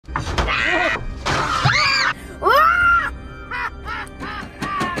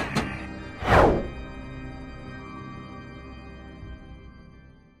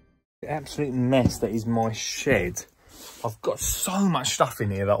absolute mess that is my shed. I've got so much stuff in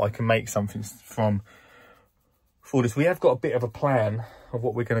here that I can make something from for this. We have got a bit of a plan of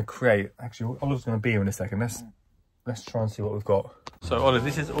what we're going to create. Actually, Olive's going to be here in a second. Let's try and see what we've got. So Olive,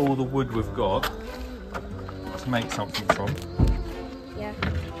 this is all the wood we've got to make something from. Yeah.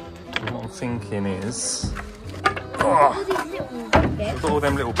 And what I'm thinking is, All these little bits. we've got all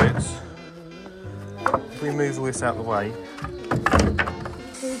them little bits. If we move all this out of the way.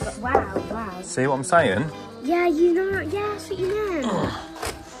 Wow. See what I'm saying? Yeah, you know, yeah, that's what you meant.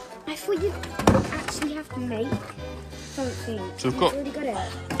 I thought you'd actually have to make something. So we've got already got it.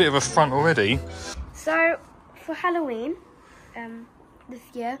 a bit of a front already. So, for Halloween, this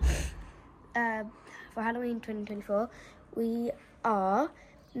year, for Halloween 2024, we are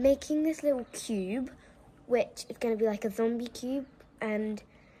making this little cube, which is going to be like a zombie cube. And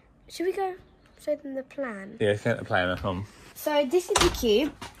should we go show them the plan? Yeah, get the plan on. So this is the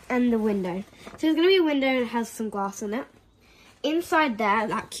cube and the window. So there's going to be a window and it has some glass on it. Inside there,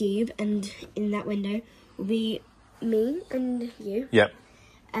 that cube, and in that window will be me and you. Yep.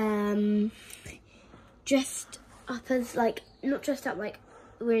 Dressed up as, like, not dressed up like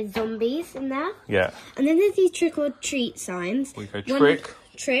we're zombies in there. Yeah. And then there's these trick or treat signs. We go trick.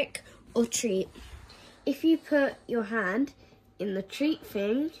 Trick or treat. If you put your hand in the treat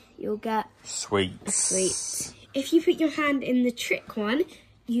thing, you'll get Sweets. a sweet. If you put your hand in the trick one,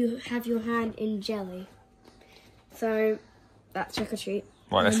 you have your hand in jelly. So that's trick or treat.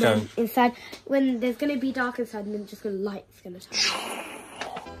 Right, let's and go. Inside, when there's going to be dark inside, and then just going to light's going to turn.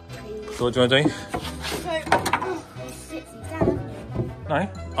 So what do you want to do? So, sits these down, haven't you? No.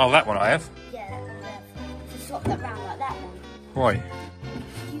 Oh, that one I have. Yeah, that one. So swap that round like that one. Why?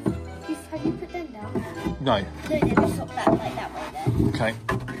 Have you put them down? No. No, then just swap that like that way there. Okay.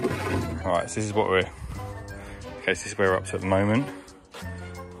 All right, so this is what we're... Okay, so this is where we're up to at the moment.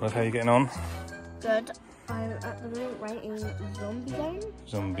 Well, how are you getting on? Good. I'm at the moment writing zombie zone.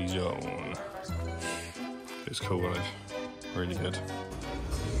 Zombie zone. It's cool, Olive. Really good.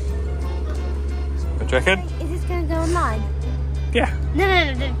 What do you reckon? Is this going to go online? Yeah. No.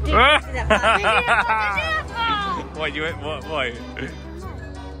 Do that part. Why, you went, what, why?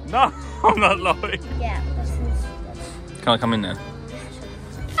 No, I'm not lying. Yeah, this is... Can I come in there?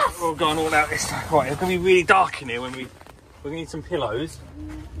 We're going all out this time. Right, it's going to be really dark in here when we're going to need some pillows.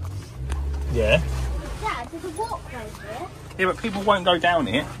 Yeah. Dad, there's a walkway here. Yeah, but people won't go down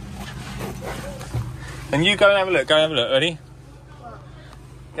it. And you go and have a look. Go and have a look. Ready? What?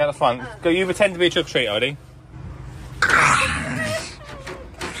 Get at the front. Go. You pretend to be a trick or treater. Ready?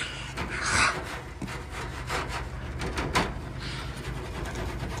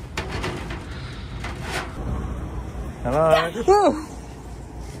 Hello.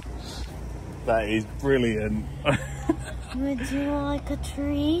 That is brilliant. Would you like a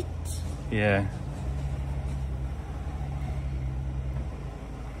treat? Yeah.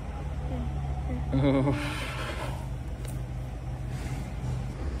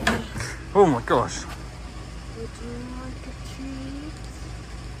 Oh my gosh. Would you like a treat?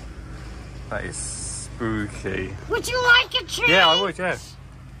 That is spooky. Would you like a treat? Yeah, I would, yeah.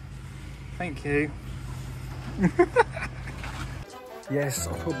 Thank you. Yes,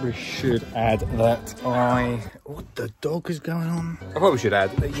 I probably should add that what the dog is going on? I probably should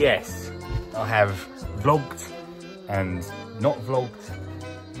add that, yes, I have vlogged and not vlogged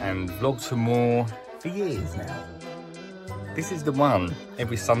and vlogged for more for years now. This is the one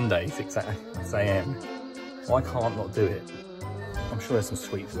every Sunday, 6 AM. I can't not do it. I'm sure there's some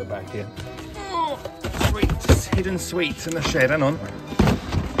sweets at the back here. Oh, sweets, hidden sweets in the shed, hang on.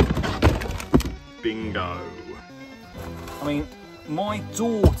 Bingo. I mean, my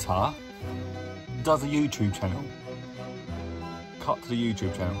daughter does a YouTube channel. Cut to the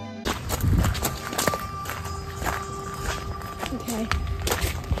YouTube channel. Okay.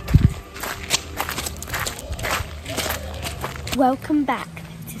 Welcome back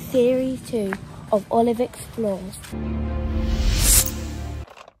to Series 2 of Olive Explores.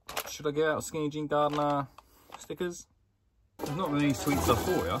 Should I get out Skinny Jean Gardener stickers? There's not really any sweets I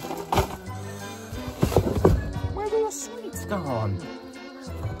for you. Where's all the sweets gone?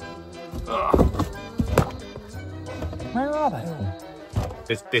 Ugh. Where are they all?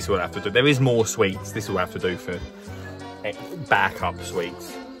 This will have to do. There is more sweets. This will have to do for backup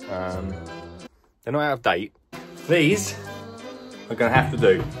sweets. They're not out of date. These are going to have to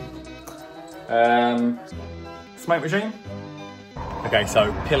do. Smoke machine. Okay,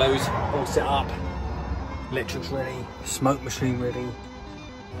 so pillows all set up. Electric's ready. Smoke machine ready.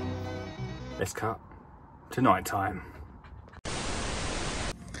 Let's cut to night time.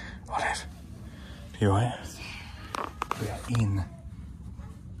 Olive, you alright? We are in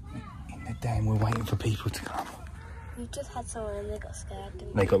damn, we're waiting for people to come. We just had someone and they got scared,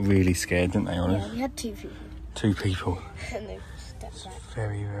 didn't They got really scared, didn't they, Olive? Yeah, we had 2 people. 2 people. And they stepped back.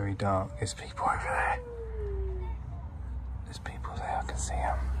 Very, very dark. There's people over there. There's people there, I can see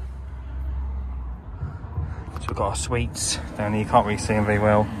them. So we've got our sweets down here. You can't really see them very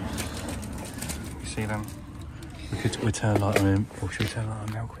well. You see them? We turn a light on them. Or should we turn a light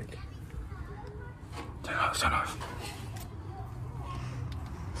on now quick? Turn off.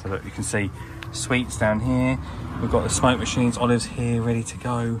 So look, you can see sweets down here. We've got the smoke machines. Olive's here, ready to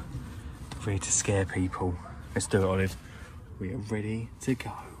go. Ready to scare people. Let's do it, Olive. We are ready to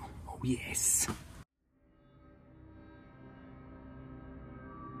go. Oh, yes.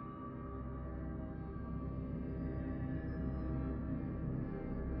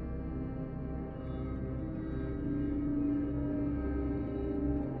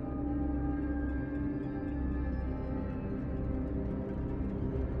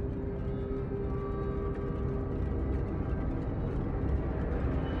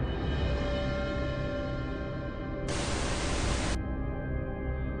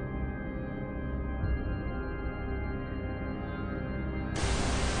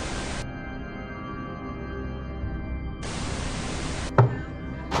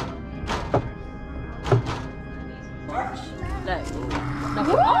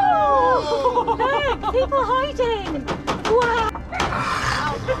 Oh! Look, people hiding! Wow!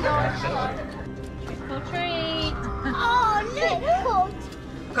 Trick or treat! Oh, look!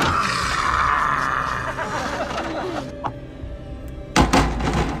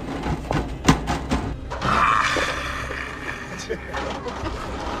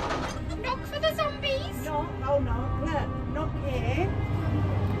 Knock for the zombies! No, oh no, look, knock here.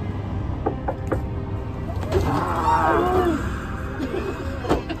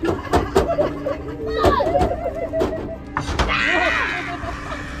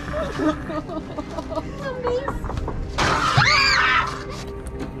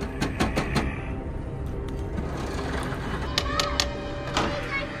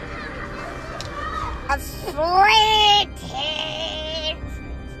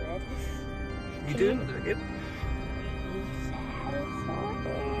 You doing it again?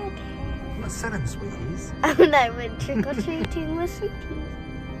 I'm not selling sweeties. Oh no, we're trick or treating with sweeties.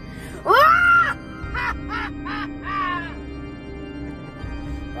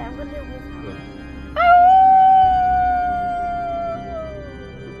 I'm gonna walk.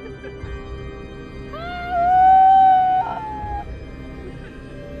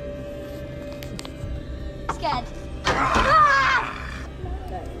 Scared.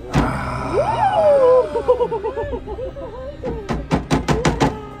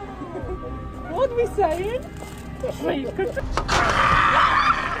 What are we saying?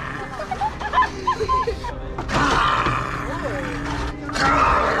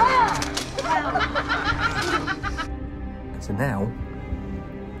 So now,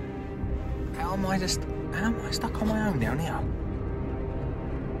 how am I stuck on my own down here?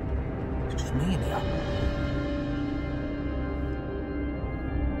 It's just me in here.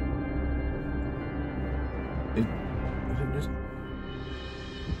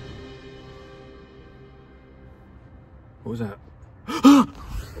 What was that?